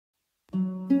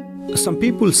Some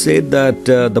people say that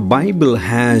the Bible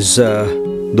has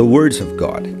the words of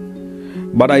God,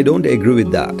 but I don't agree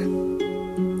with that.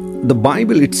 The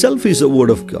Bible itself is the word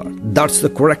of God. That's the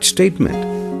correct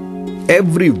statement.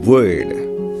 Every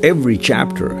word, every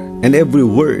chapter, and every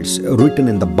words written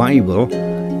in the Bible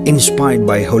inspired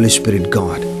by Holy Spirit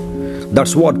God.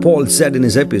 That's what Paul said in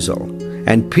his epistle,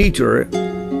 and Peter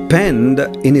penned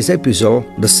in his epistle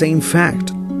the same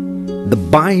fact. The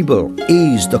Bible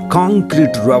is the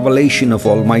concrete revelation of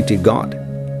Almighty God.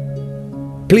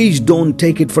 Please don't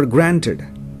take it for granted.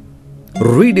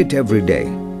 Read it every day.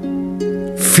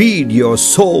 Feed your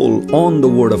soul on the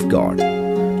Word of God.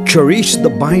 Cherish the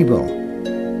Bible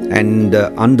and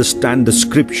understand the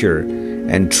Scripture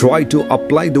and try to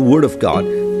apply the Word of God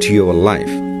to your life,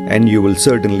 and you will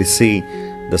certainly see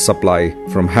the supply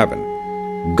from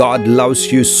heaven. God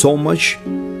loves you so much.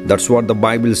 That's what the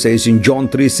Bible says in John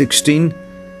 3:16.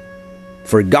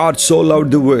 For God so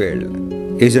loved the world.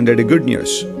 Isn't it a good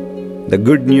news? The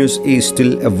good news is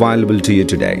still available to you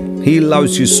today. He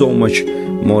loves you so much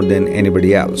more than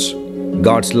anybody else.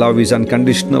 God's love is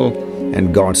unconditional,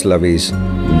 and God's love is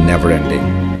never ending.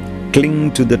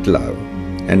 Cling to that love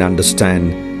and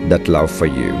understand that love for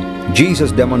you.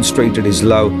 Jesus demonstrated His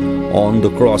love on the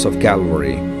cross of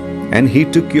Calvary, and He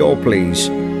took your place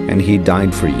and He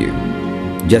died for you.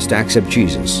 Just accept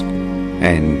Jesus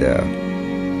and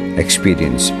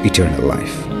experience eternal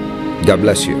life. God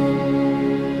bless you.